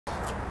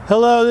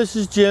Hello, this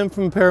is Jim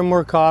from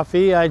Paramore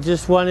Coffee. I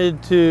just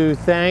wanted to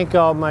thank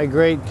all my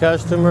great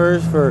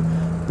customers for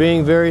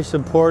being very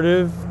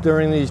supportive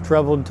during these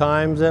troubled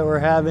times that we're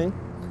having.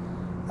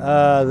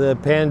 The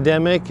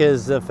pandemic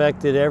has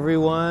affected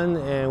everyone,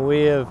 and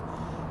we have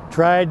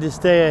tried to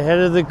stay ahead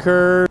of the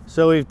curve.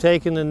 So we've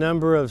taken a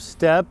number of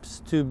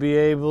steps to be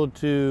able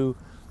to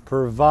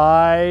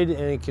provide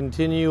and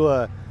continue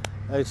a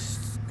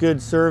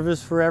good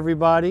service for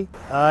everybody.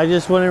 I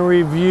just want to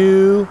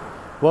review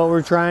what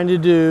we're trying to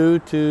do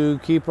to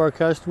keep our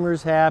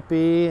customers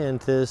happy and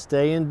to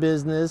stay in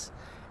business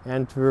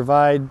and to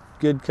provide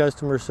good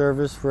customer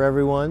service for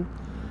everyone.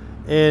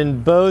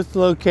 In both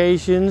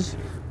locations,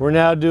 we're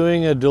now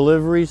doing a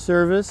delivery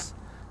service.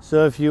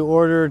 So if you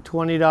order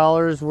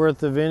 $20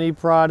 worth of any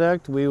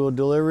product, we will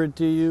deliver it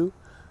to you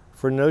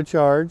for no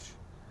charge.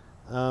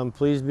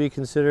 Please be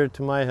considerate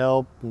to my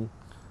help and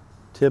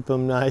tip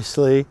them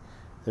nicely.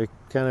 They're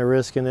kind of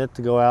risking it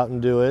to go out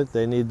and do it.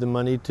 They need the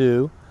money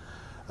too.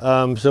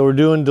 So we're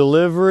doing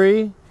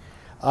delivery.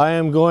 I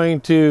am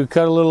going to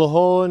cut a little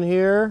hole in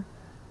here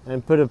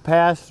and put a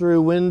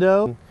pass-through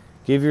window.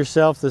 Give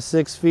yourself the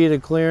 6 feet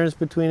of clearance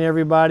between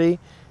everybody,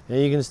 and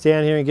you can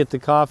stand here and get the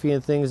coffee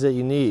and things that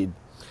you need.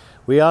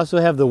 We also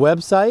have the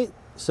website.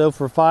 So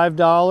for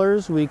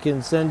 $5, we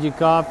can send you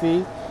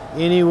coffee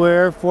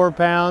anywhere, 4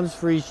 pounds,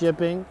 free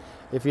shipping,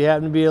 if you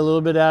happen to be a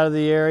little bit out of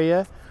the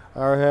area,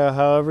 or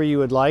however you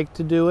would like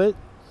to do it.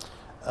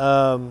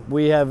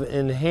 We have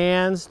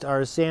enhanced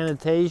our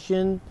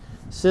sanitation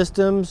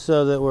system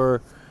so that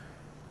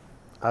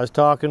I was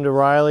talking to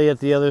Riley at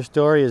the other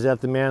store. He's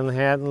at the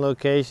Manhattan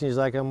location. He's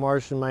like, I'm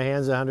washing my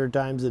hands 100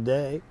 times a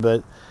day.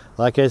 But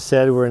like I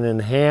said, we're an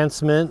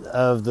enhancement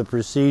of the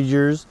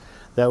procedures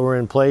that were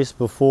in place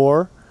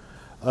before.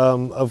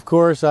 Of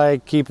course, I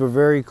keep a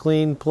very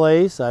clean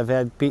place. I've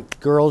had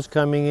girls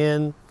coming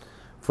in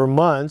for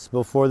months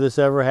before this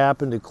ever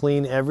happened to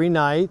clean every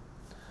night,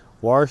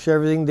 wash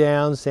everything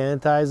down,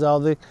 sanitize all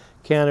the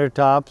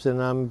countertops,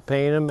 and I'm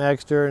paying them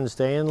extra and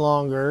staying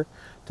longer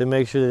to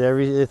make sure that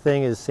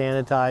everything is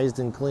sanitized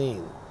and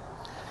clean.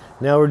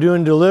 Now we're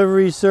doing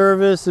delivery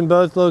service in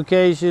both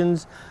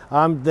locations.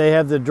 They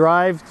have the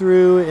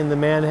drive-through in the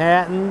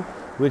Manhattan,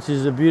 which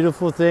is a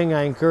beautiful thing.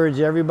 I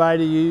encourage everybody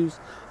to use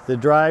the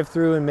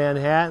drive-through in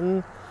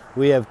Manhattan.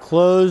 We have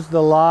closed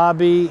the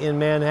lobby in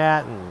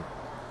Manhattan.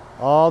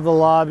 All the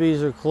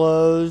lobbies are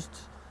closed.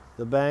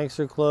 The banks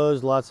are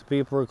closed, lots of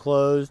people are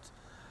closed.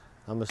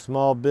 I'm a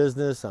small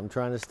business, I'm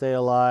trying to stay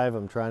alive,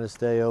 I'm trying to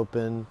stay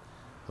open,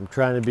 I'm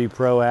trying to be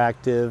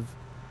proactive.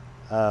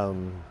 I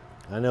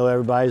know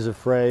everybody's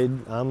afraid,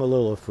 I'm a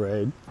little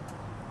afraid.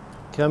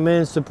 Come in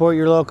and support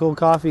your local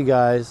coffee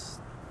guys.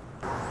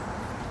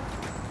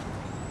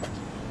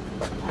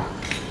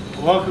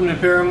 Welcome to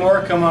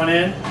Paramore, come on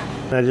in.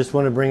 I just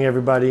want to bring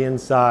everybody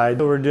inside.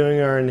 We're doing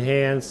our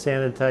enhanced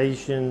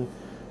sanitation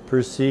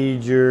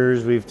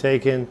procedures. We've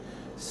taken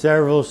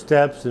several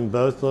steps in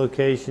both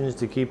locations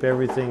to keep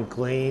everything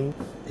clean.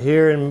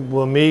 Here in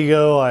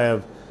Wamego, I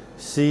have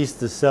ceased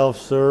the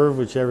self-serve,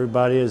 which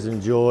everybody has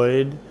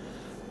enjoyed,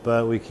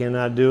 but we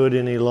cannot do it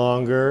any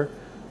longer.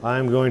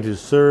 I'm going to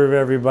serve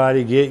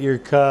everybody, get your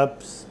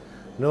cups.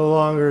 No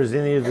longer is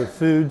any of the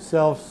food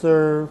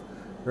self-serve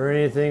or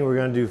anything. We're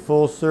going to do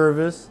full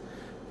service.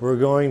 We're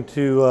going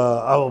to,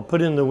 I will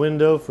put in the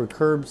window for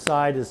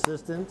curbside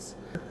assistance.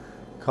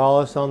 Call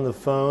us on the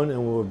phone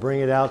and we'll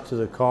bring it out to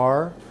the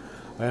car.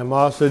 I am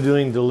also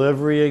doing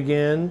delivery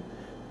again,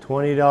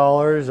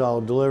 $20.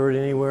 I'll deliver it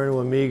anywhere in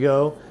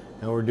Wamego,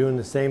 and we're doing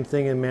the same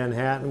thing in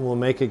Manhattan. We'll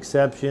make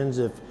exceptions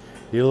if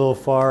you're a little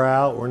far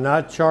out. We're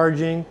not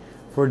charging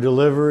for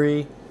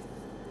delivery.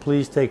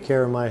 Please take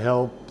care of my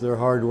help. They're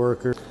hard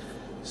workers.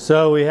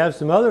 So we have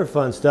some other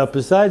fun stuff.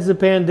 Besides the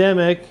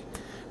pandemic,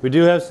 we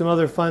do have some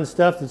other fun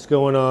stuff that's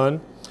going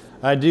on.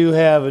 I do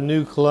have a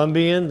new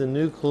Colombian. The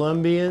new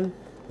Colombian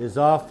is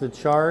off the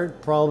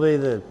chart, probably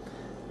the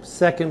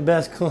second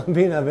best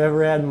Colombian I've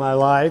ever had in my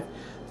life.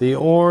 The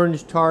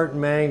orange tart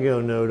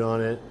mango note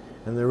on it,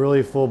 and the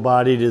really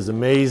full-bodied is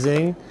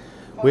amazing.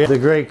 We have the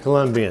great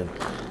Colombian.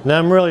 Now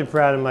I'm really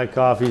proud of my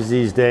coffees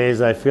these days.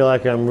 I feel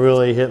like I'm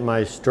really hitting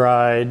my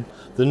stride.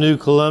 The new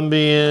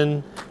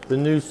Colombian, the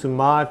new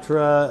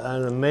Sumatra,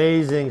 an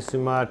amazing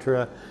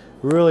Sumatra,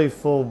 really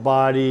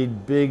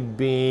full-bodied, big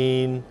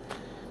bean.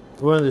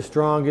 One of the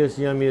strongest,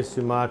 yummiest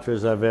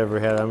Sumatras I've ever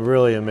had. I'm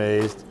really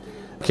amazed.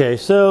 Okay,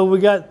 so we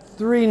got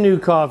 3 new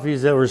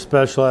coffees that we're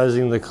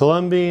specializing: the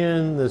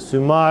Colombian, the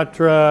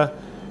Sumatra,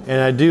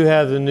 and I do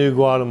have the new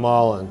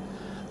Guatemalan.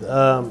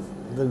 The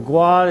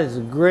Guat is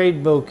a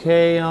great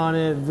bouquet on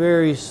it,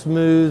 very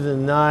smooth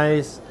and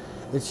nice.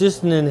 It's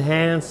just an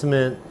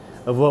enhancement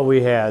of what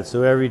we had.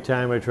 So every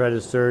time I try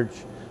to search,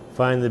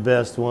 find the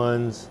best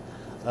ones.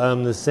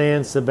 The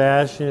San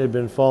Sebastian had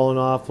been falling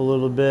off a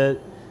little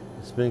bit.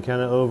 It's been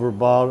kind of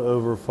overbought,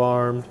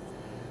 overfarmed.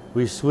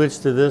 We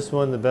switched to this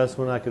one, the best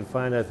one I could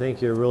find. I think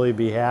you'll really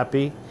be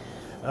happy.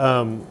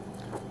 We're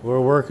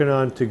working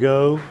on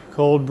to-go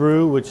cold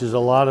brew, which is a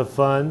lot of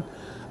fun.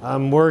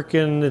 I'm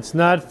working, it's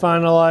not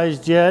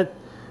finalized yet.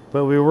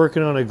 but we're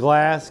working on a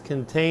glass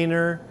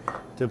container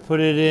to put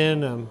it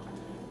in. I'm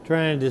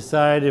trying to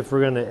decide if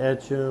we're going to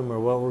etch them or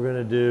what we're going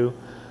to do.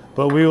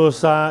 But we will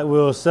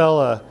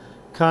sell a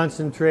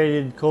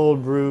concentrated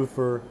cold brew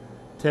for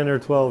 $10 or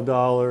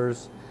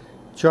 $12,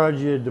 charge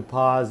you a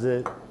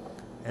deposit,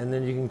 and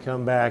then you can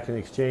come back and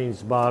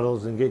exchange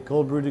bottles and get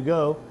cold brew to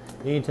go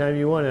anytime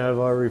you want out of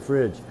our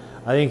fridge.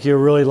 I think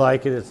you'll really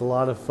like it. It's a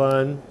lot of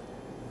fun.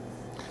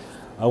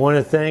 I want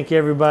to thank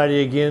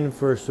everybody again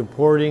for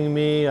supporting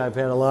me. I've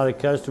had a lot of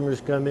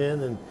customers come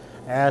in and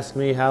ask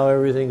me how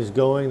everything's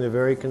going. They're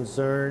very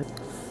concerned.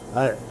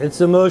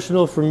 It's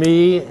emotional for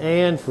me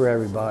and for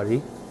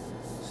everybody.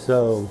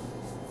 So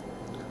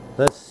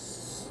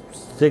let's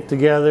stick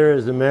together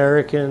as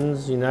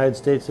Americans, United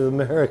States of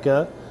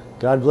America.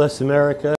 God bless America.